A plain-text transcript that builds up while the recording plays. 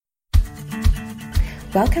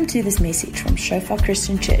Welcome to this message from Shofar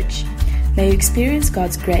Christian Church. May you experience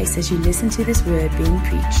God's grace as you listen to this word being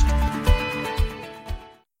preached.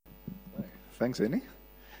 Thanks, Annie.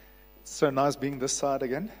 It's so nice being this side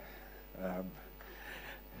again.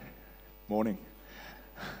 Morning.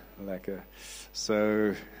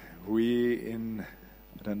 So I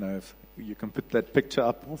don't know if you can put that picture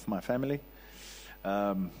up of my family.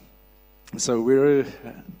 So we're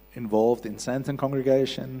involved in Santon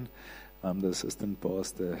congregation. I'm the assistant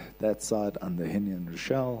pastor that side under Henny and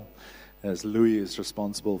Rochelle, as Louis is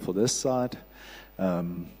responsible for this side.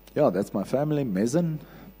 That's my family, Mezen,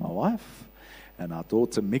 my wife, and our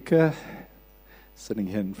daughter Mika, sitting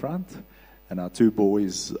here in front, and our two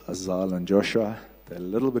boys, Azal and Joshua. They're a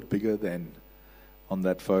little bit bigger than on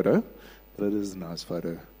that photo, but it is a nice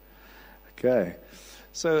photo. Okay,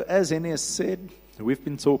 so as Henny has said, we've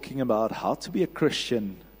been talking about how to be a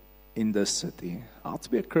Christian in this city, how to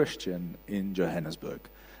be a Christian in Johannesburg.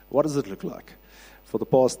 What does it look like? For the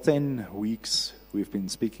past 10 weeks, we've been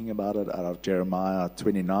speaking about it out of Jeremiah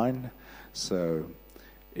 29. So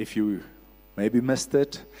if you maybe missed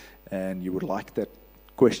it and you would like that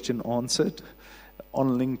question answered,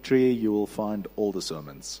 on Linktree you will find all the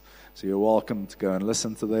sermons. So you're welcome to go and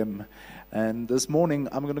listen to them. And this morning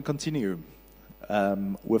I'm going to continue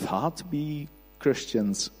with how to be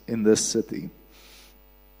Christians in this city.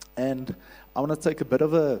 And I want to take a bit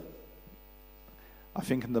of I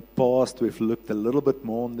think in the past we've looked a little bit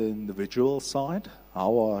more on the individual side.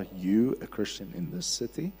 How are you a Christian in this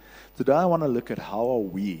city? Today I want to look at how are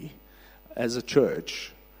we as a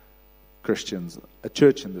church, Christians, a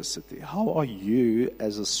church in this city. How are you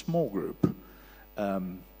as a small group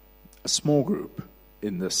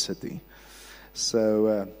in this city?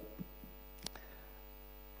 So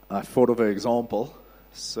I thought of an example.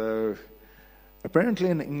 So apparently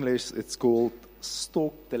in English it's called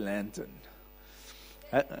stalk the lantern.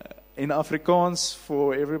 In Afrikaans,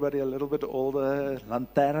 for everybody a little bit older,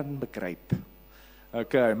 lantern bekruip.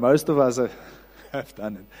 Okay, most of us have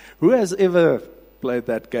done it. Who has ever played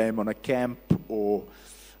that game on a camp or...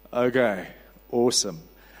 Okay, awesome.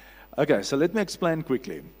 Okay, so let me explain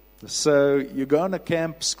quickly. So you go on a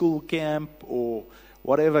camp, school camp or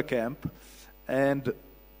whatever camp, and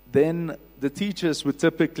then the teachers would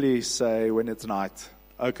typically say when it's night,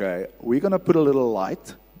 okay, we're going to put a little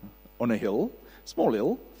light on a hill, small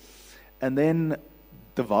hill, and then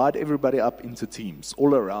divide everybody up into teams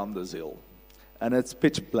all around this hill. And it's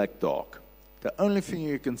pitch black dark. The only thing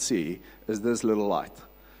you can see is this little light.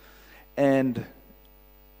 And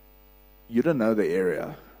you don't know the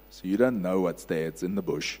area, so you don't know what's there. It's in the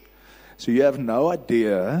bush. So you have no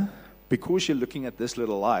idea, because you're looking at this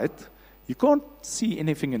little light, you can't see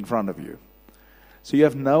anything in front of you. So you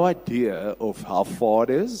have no idea of how far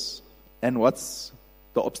it is and what's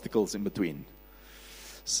the obstacles in between.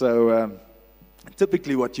 So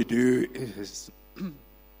typically what you do is,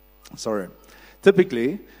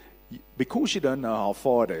 because you don't know how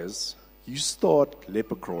far it is, you start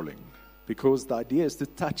leopard crawling. Because the idea is to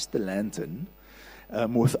touch the lantern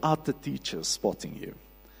without the teacher spotting you.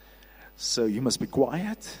 So you must be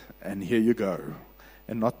quiet, and here you go,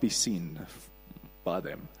 and not be seen by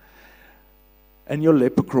them. And you're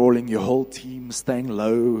leopard crawling, your whole team staying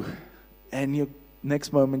low, and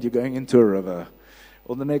next moment you're going into a river,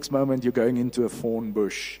 or the next moment you're going into a thorn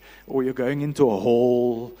bush, or you're going into a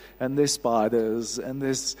hole, and there's spiders, and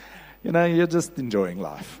there's, you're just enjoying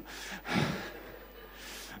life.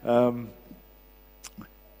 But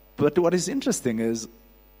what is interesting is,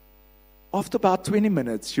 after about 20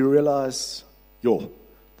 minutes, you realize,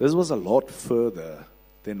 this was a lot further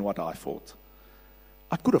than what I thought.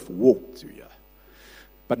 I could have walked to here.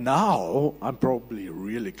 But now, I'm probably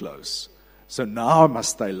really close. So now I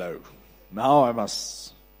must stay low. Now I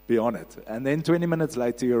must be on it. And then 20 minutes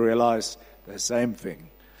later, you realize the same thing.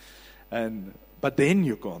 But then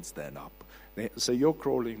you can't stand up. So you're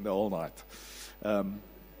crawling the whole night.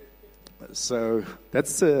 So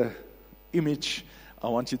that's the image I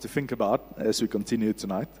want you to think about as we continue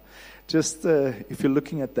tonight. Just if you're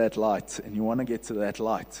looking at that light and you want to get to that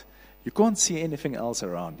light, you can't see anything else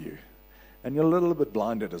around you. And you're a little bit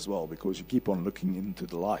blinded as well because you keep on looking into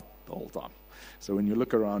the light the whole time. So when you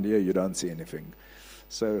look around here, you don't see anything.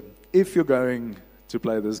 So if you're going to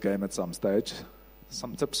play this game at some stage,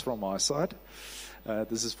 some tips from my side.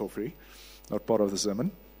 This is for free, not part of the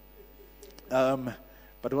sermon.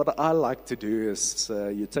 But what I like to do is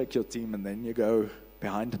you take your team and then you go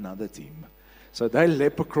behind another team. So they're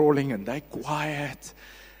leopard crawling and they're quiet.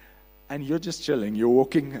 And you're just chilling. You're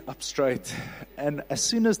walking up straight. And as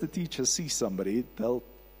soon as the teacher sees somebody, they'll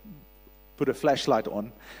put a flashlight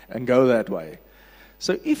on and go that way.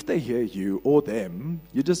 So if they hear you or them,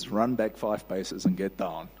 you just run back 5 paces and get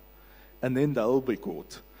down. And then they'll be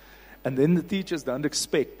caught. And then the teachers don't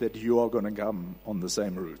expect that you are going to come on the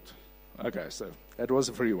same route. Okay, so that was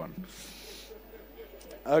a free one.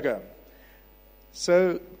 Okay.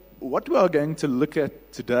 So what we are going to look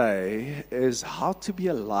at today is how to be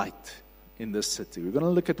a light in this city. We're going to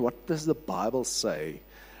look at what does the Bible say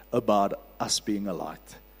about us being a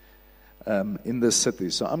light in this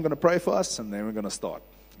city. So I'm going to pray for us, and then we're going to start.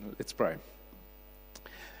 Let's pray.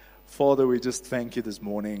 Father, we just thank you this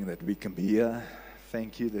morning that we can be here.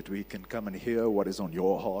 Thank you that we can come and hear what is on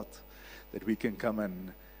your heart, that we can come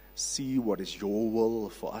and see what is your will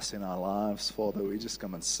for us in our lives. Father, we just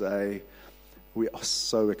come and say, we are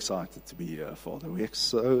so excited to be here, Father. We are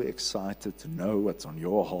so excited to know what's on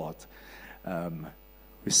your heart.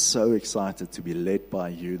 We're so excited to be led by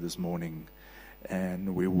you this morning,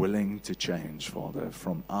 and we're willing to change, Father,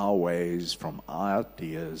 from our ways, from our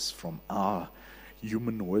ideas, from our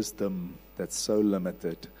human wisdom that's so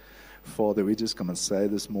limited. Father, we just come and say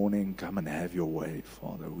this morning, come and have your way,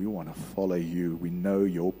 Father. We want to follow you. We know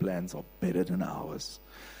your plans are better than ours.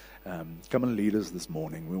 Come and lead us this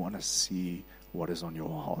morning. We want to see what is on your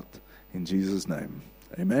heart. In Jesus' name,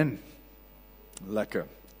 amen. Lekker.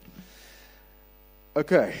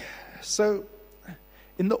 Okay, so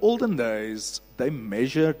in the olden days, they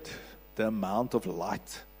measured the amount of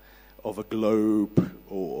light of a globe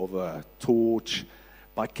or of a torch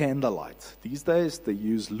by candlelight. These days, they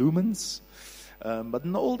use lumens, but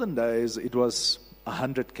in the olden days, it was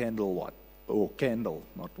 100 candle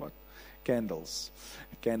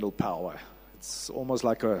power. It's almost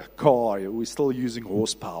like a car. We're still using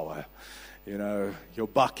horsepower. You know, your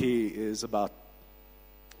bakkie is about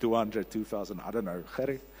 200, 2,000, I don't know.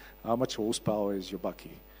 Gerry, how much horsepower is your bakkie?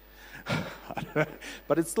 I don't know.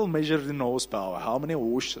 But it's still measured in horsepower. How many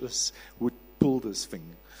horses would pull this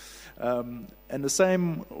thing? And the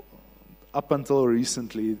same, up until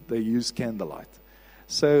recently, they used candlelight.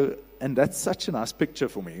 So, and that's such a nice picture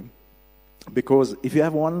for me, because if you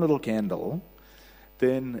have one little candle,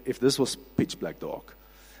 then if this was pitch black dark,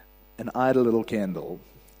 and I had a little candle,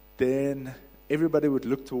 then everybody would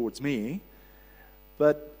look towards me,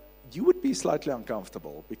 but you would be slightly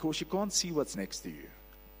uncomfortable because you can't see what's next to you.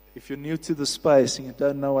 If you're new to the space and you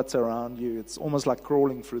don't know what's around you, it's almost like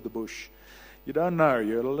crawling through the bush. You don't know,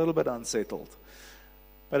 you're a little bit unsettled.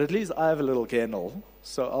 But at least I have a little candle,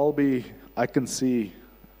 so I can see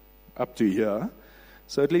up to here.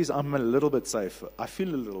 So at least I'm a little bit safer. I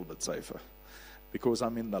feel a little bit safer because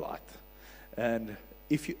I'm in the light. And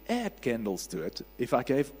if you add candles to it, if I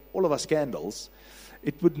gave all of us candles,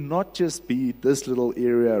 it would not just be this little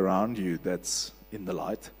area around you that's in the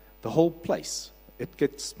light. The whole place, it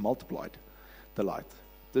gets multiplied, the light.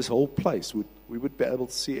 This whole place, we would be able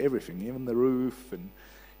to see everything, even the roof, and,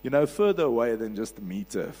 further away than just a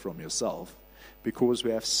meter from yourself, because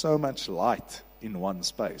we have so much light in one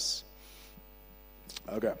space.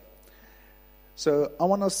 Okay. So I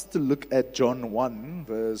want us to look at John 1,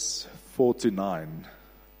 verse 4-9.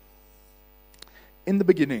 In the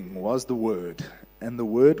beginning was the Word, and the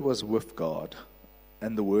Word was with God,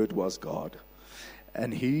 and the Word was God.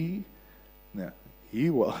 And He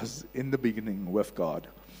was in the beginning with God.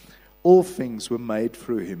 All things were made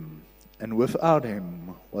through Him, and without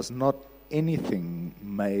Him was not anything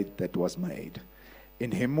made that was made.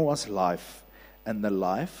 In Him was life, and the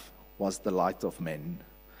life was the light of men.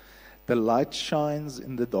 The light shines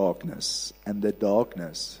in the darkness, and the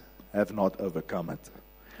darkness have not overcome it.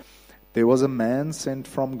 There was a man sent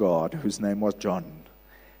from God whose name was John.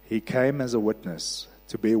 He came as a witness,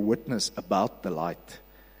 to bear witness about the light,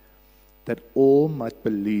 that all might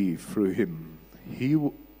believe through him. He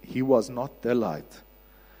was not the light,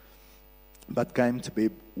 but came to be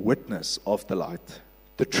witness of the light,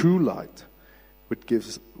 the true light, which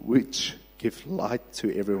gives light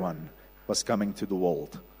to everyone, was coming to the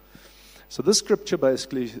world. So this scripture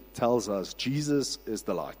basically tells us Jesus is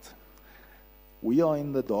the light. We are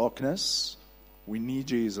in the darkness. We need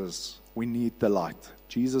Jesus. We need the light.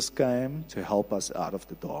 Jesus came to help us out of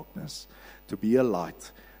the darkness, to be a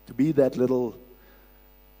light, to be that little,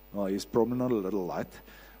 well, he's probably not a little light,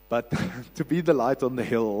 but to be the light on the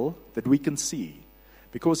hill that we can see.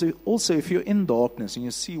 Because also if you're in darkness and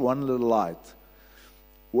you see one little light,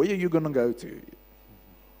 where are you going to go to?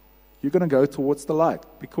 You're going to go towards the light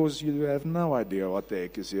because you have no idea what the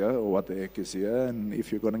heck is here or what the heck is here and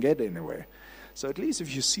if you're going to get anywhere. So at least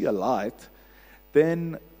if you see a light,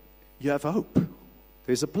 then you have hope.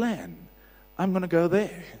 There's a plan. I'm going to go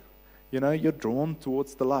there. You're drawn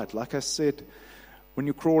towards the light. Like I said, when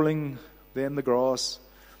you're crawling there in the grass,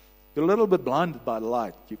 you're a little bit blinded by the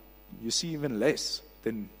light. You see even less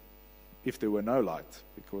than if there were no light.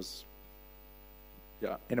 Because,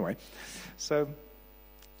 anyway. So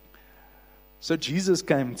Jesus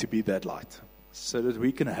came to be that light, so that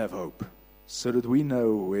we can have hope, so that we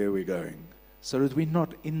know where we're going, so that we're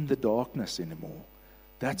not in the darkness anymore.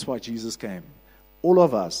 That's why Jesus came. All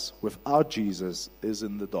of us, without Jesus, is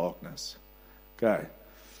in the darkness. Okay.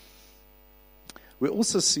 We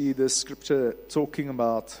also see this scripture talking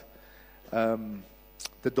about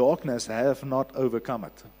the darkness have not overcome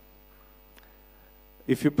it.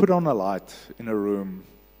 If you put on a light in a room,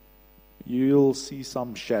 you'll see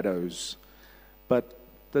some shadows, but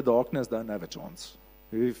the darkness don't have a chance.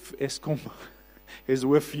 If Eskom is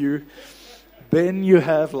with you, then you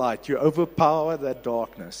have light. You overpower that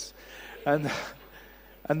darkness. And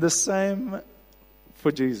the same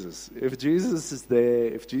for Jesus. If Jesus is there,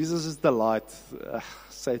 if Jesus is the light,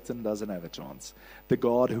 Satan doesn't have a chance. The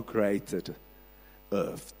God who created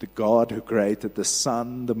earth, the God who created the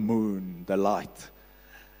sun, the moon, the light,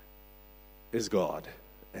 is God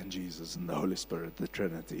and Jesus and the Holy Spirit, the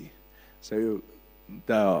Trinity. So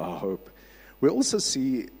they are our hope. We also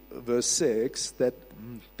see verse 6 that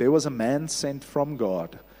there was a man sent from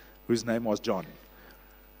God whose name was John.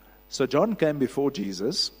 So John came before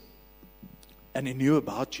Jesus, and he knew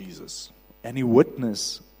about Jesus, and he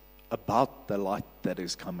witnessed about the light that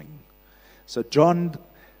is coming. So John,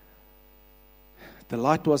 the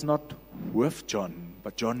light was not with John,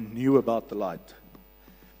 but John knew about the light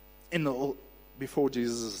before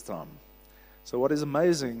Jesus' time. So what is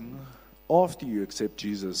amazing, after you accept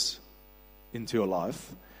Jesus into your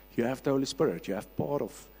life, you have the Holy Spirit. You have part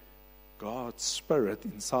of God's Spirit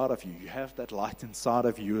inside of you. You have that light inside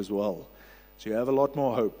of you as well. So you have a lot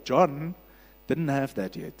more hope. John didn't have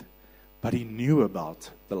that yet, but he knew about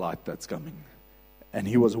the light that's coming. And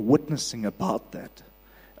he was witnessing about that,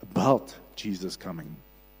 about Jesus coming.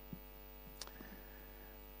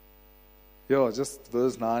 Just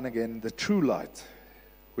verse 9 again. The true light,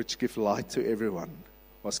 which gives light to everyone,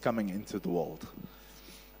 was coming into the world.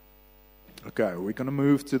 Okay, we're going to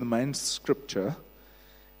move to the main scripture,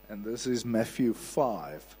 and this is Matthew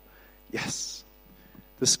 5. Yes,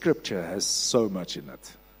 the scripture has so much in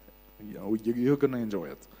it. You're going to enjoy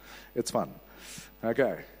it. It's fun.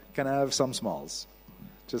 Okay, can I have some smiles?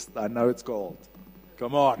 I know it's cold.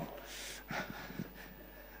 Come on.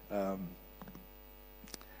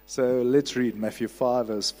 So let's read Matthew 5,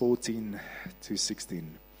 verse 14 to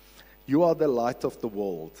 16. You are the light of the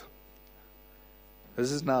world.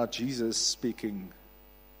 This is now Jesus speaking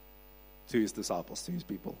to his disciples, to his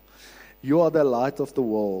people. You are the light of the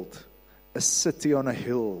world. A city on a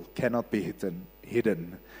hill cannot be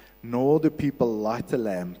hidden, nor do people light a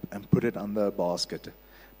lamp and put it under a basket,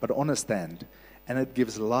 but on a stand, and it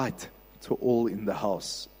gives light to all in the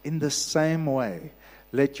house. In the same way,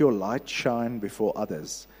 let your light shine before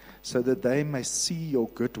others, so that they may see your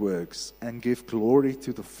good works and give glory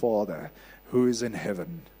to the Father who is in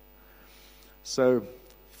heaven. So,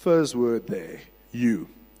 first word there, you.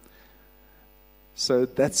 So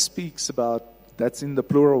that speaks about, that's in the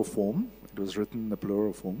plural form. It was written in the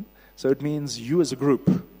plural form. So it means you as a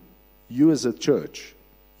group, you as a church,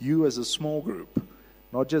 you as a small group,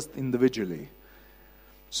 not just individually.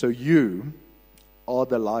 So you are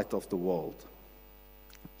the light of the world.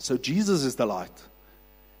 So Jesus is the light.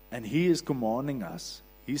 And he is commanding us,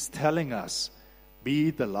 he's telling us,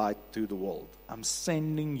 be the light to the world. I'm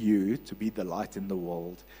sending you to be the light in the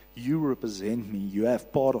world. You represent me. You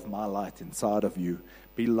have part of my light inside of you.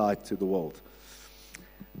 Be light to the world.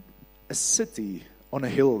 A city on a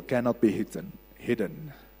hill cannot be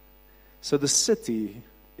hidden. So the city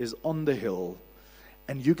is on the hill,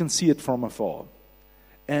 and you can see it from afar.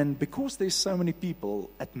 And because there's so many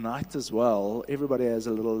people at night as well, everybody has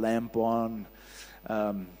a little lamp on,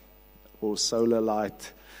 or solar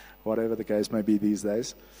light, whatever the case may be these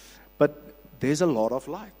days. But there's a lot of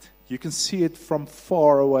light. You can see it from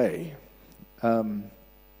far away. And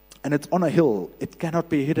it's on a hill. It cannot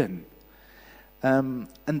be hidden. And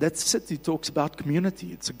that city talks about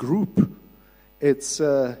community. It's a group. It's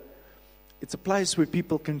a place where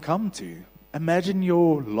people can come to. Imagine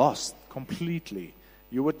you're lost completely.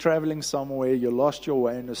 You were traveling somewhere. You lost your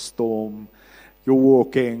way in a storm. You're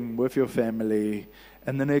walking with your family.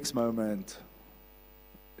 And the next moment,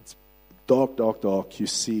 it's dark, dark, dark. You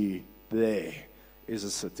see there is a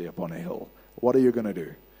city upon a hill. What are you going to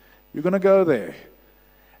do? You're going to go there.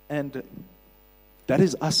 And that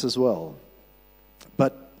is us as well.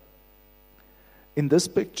 But in this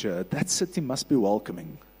picture, that city must be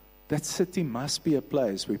welcoming. That city must be a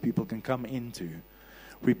place where people can come into,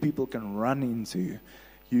 where people can run into.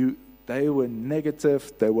 They were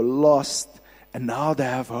negative, they were lost, and now they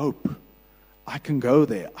have hope. I can go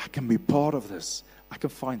there. I can be part of this. I can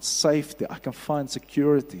find safety. I can find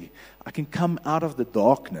security. I can come out of the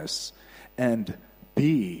darkness and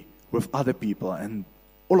be with other people, and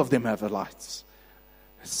all of them have lights.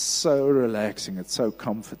 It's so relaxing. It's so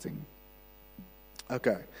comforting.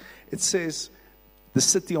 Okay. It says, the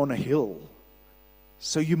city on a hill.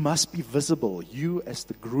 So you must be visible. You as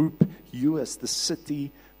the group, you as the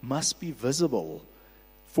city must be visible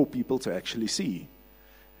for people to actually see.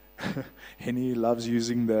 Henny loves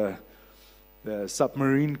using the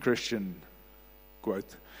submarine Christian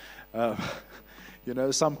quote.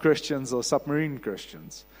 Some Christians are submarine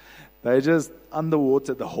Christians. They're just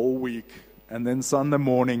underwater the whole week, and then Sunday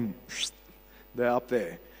morning, they're up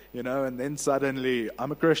there, and then suddenly,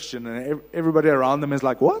 I'm a Christian, and everybody around them is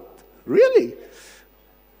like, what? Really?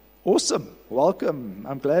 Awesome. Welcome.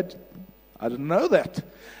 I'm glad. I didn't know that,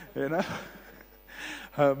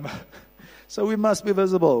 So we must be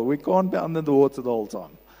visible. We can't be under the water the whole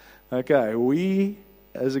time. Okay, we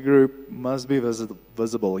as a group must be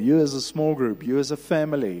visible. You as a small group, you as a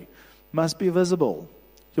family must be visible.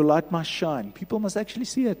 Your light must shine. People must actually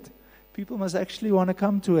see it. People must actually want to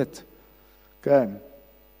come to it. Okay.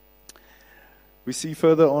 We see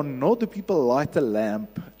further on, nor do people light a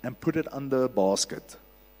lamp and put it under a basket.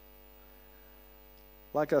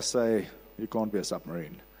 Like I say, you can't be a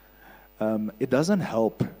submarine. It doesn't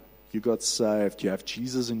help. You got saved, you have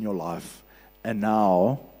Jesus in your life, and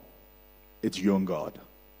now it's you and God.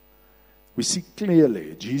 We see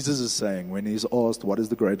clearly, Jesus is saying, when he's asked, what is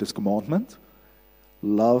the greatest commandment?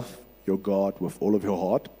 Love your God with all of your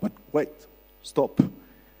heart. But wait, stop.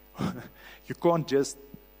 You can't just,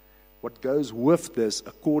 what goes with this,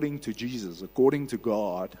 according to Jesus, according to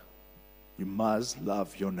God, you must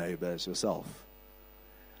love your neighbor as yourself.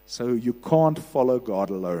 So you can't follow God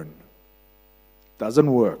alone.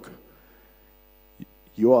 Doesn't work.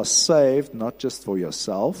 You are saved not just for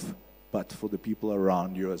yourself, but for the people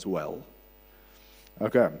around you as well.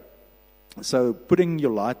 Okay. So putting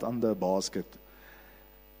your light under a basket,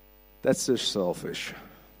 that's just selfish.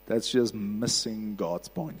 That's just missing God's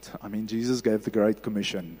point. I mean, Jesus gave the Great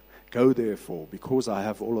Commission. Go therefore, because I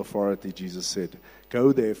have all authority, Jesus said.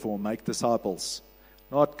 Go therefore, make disciples.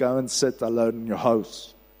 Not go and sit alone in your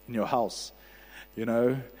house.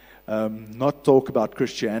 Not talk about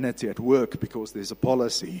Christianity at work because there's a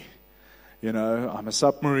policy. I'm a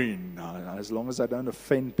submarine, as long as I don't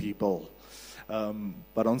offend people.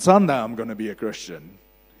 But on Sunday, I'm going to be a Christian.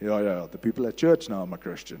 The people at church know I'm a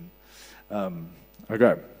Christian.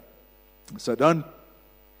 Okay. So don't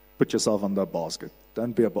put yourself under a basket.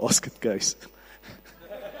 Don't be a basket case.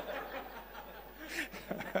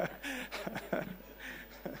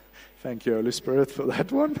 Thank you, Holy Spirit, for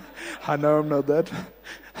that one. I know I'm not that.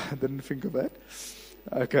 I didn't think of that.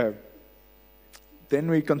 Okay. Then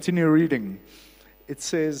we continue reading. It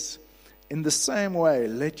says, in the same way,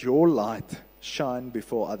 let your light shine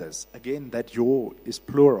before others. Again, that your is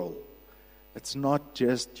plural. It's not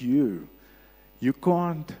just you. You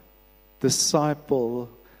can't disciple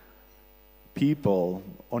people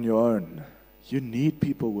on your own. You need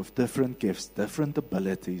people with different gifts, different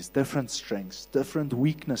abilities, different strengths, different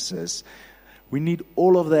weaknesses. We need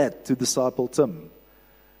all of that to disciple Tim.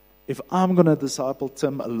 If I'm going to disciple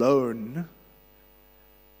Tim alone,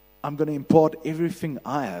 I'm going to impart everything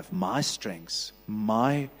I have, my strengths,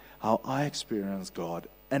 how I experience God.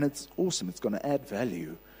 And it's awesome. It's going to add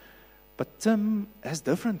value. But Tim has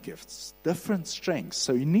different gifts, different strengths.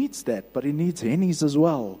 So he needs that, but he needs Henny's as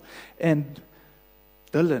well. And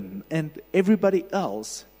Dylan and everybody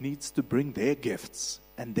else needs to bring their gifts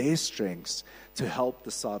and their strengths to help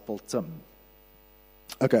disciple Tim.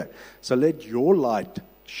 Okay, so let your light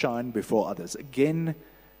shine before others. Again,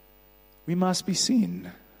 we must be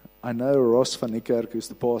seen. I know Ross van Niekerk, who's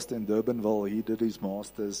the pastor in Durbanville, he did his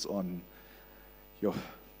masters on,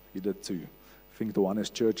 he did too. I think the one is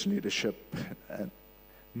church leadership and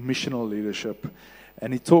missional leadership.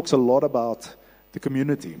 And he talks a lot about the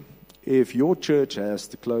community. If your church has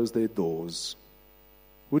to close their doors,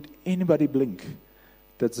 would anybody blink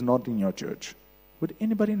that's not in your church? Would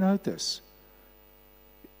anybody notice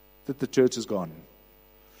that the church is gone?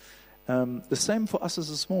 The same for us as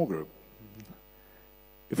a small group.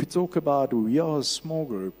 If we talk about we are a small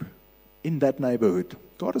group in that neighborhood,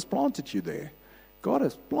 God has planted you there. God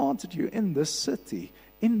has planted you in this city,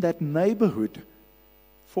 in that neighborhood.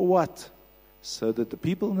 For what? So that the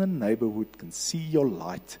people in the neighborhood can see your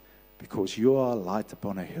light, because you are a light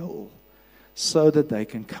upon a hill, so that they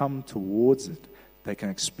can come towards it. They can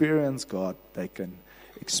experience God. They can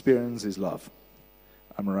experience His love.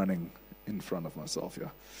 I'm running in front of myself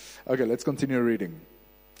here. Okay, let's continue reading.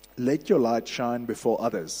 Let your light shine before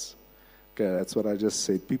others. Okay, that's what I just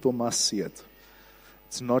said. People must see it.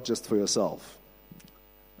 It's not just for yourself.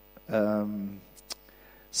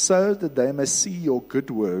 So that they may see your good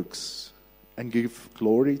works and give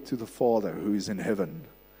glory to the Father who is in heaven.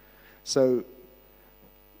 So,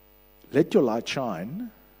 let your light shine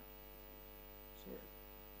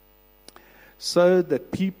so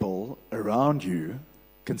that people around you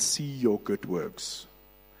can see your good works.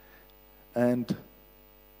 And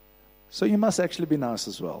so you must actually be nice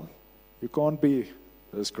as well. You can't be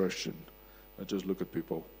this Christian and just look at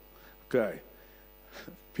people. Okay.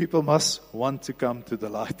 People must want to come to the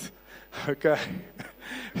light. Okay.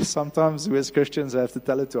 Sometimes we as Christians have to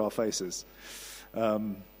tell it to our faces.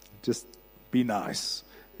 Just be nice,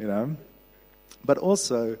 But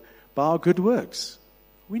also, by our good works,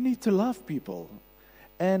 we need to love people.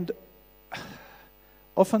 And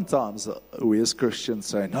oftentimes, we as Christians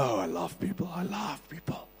say, no, I love people.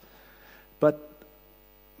 But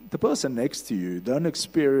the person next to you don't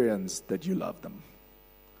experience that you love them.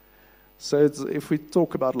 So if we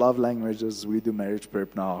talk about love languages, we do marriage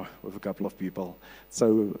prep now with a couple of people.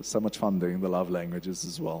 So much fun doing the love languages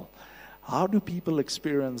as well. How do people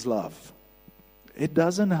experience love? It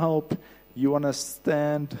doesn't help you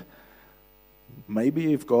understand,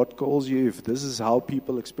 maybe if God calls you, if this is how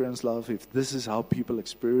people experience love, if this is how people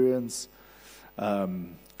experience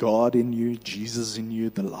God in you, Jesus in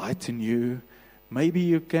you, the light in you, maybe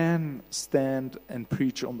you can stand and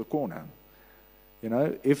preach on the corner.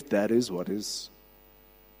 If that is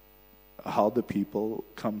how the people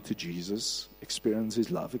come to Jesus, experience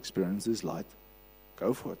His love, experience His light,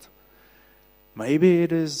 go for it. Maybe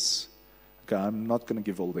it is, okay, I'm not going to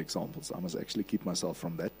give all the examples. I must actually keep myself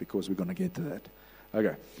from that because we're going to get to that.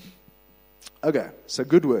 Okay, so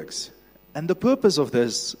good works. And the purpose of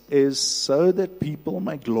this is so that people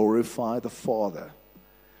may glorify the Father.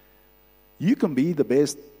 You can be the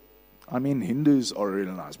best. Hindus are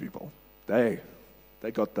really nice people. They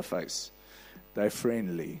got the face. They're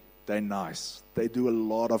friendly. They're nice. They do a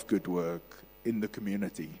lot of good work in the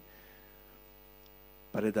community.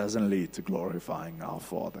 But it doesn't lead to glorifying our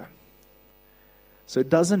Father. So it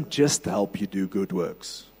doesn't just help you do good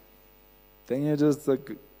works. Then you're just a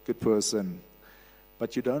good person.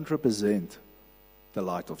 But you don't represent the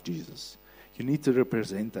light of Jesus. You need to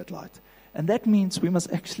represent that light. And that means we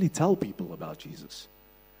must actually tell people about Jesus.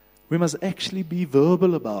 We must actually be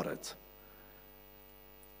verbal about it.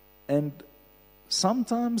 And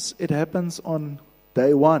sometimes it happens on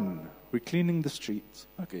day one. We're cleaning the streets.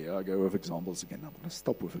 Okay, I go with examples again. I'm going to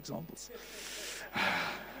stop with examples.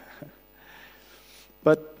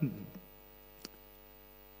 But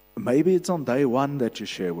maybe it's on day one that you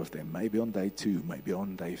share with them. Maybe on day 2. Maybe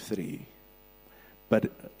on day 3. But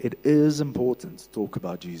it is important to talk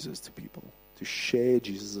about Jesus to people. To share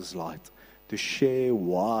Jesus' light. To share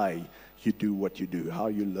why you do what you do. How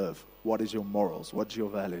you live. What is your morals? What's your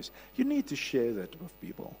values? You need to share that with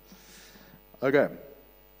people. Okay.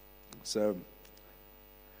 So,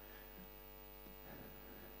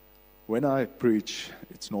 when I preach,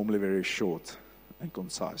 it's normally very short and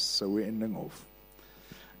concise. So we're ending off.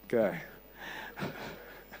 Okay.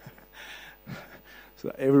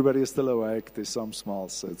 So everybody is still awake. There's some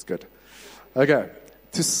smiles, so it's good. Okay.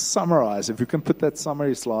 To summarize, if you can put that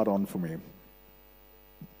summary slide on for me.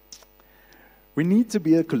 We need to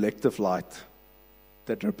be a collective light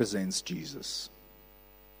that represents Jesus.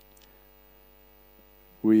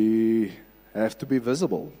 We have to be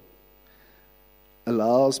visible.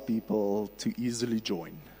 Allows people to easily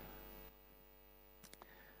join.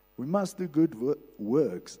 We must do good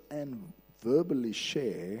works and verbally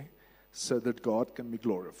share so that God can be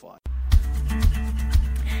glorified.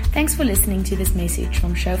 Thanks for listening to this message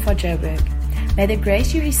from Shofar Joburg. May the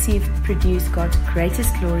grace you receive produce God's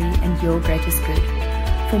greatest glory and your greatest good.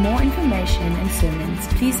 For more information and sermons,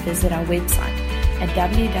 please visit our website at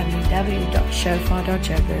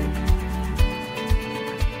www.shofar.joburg.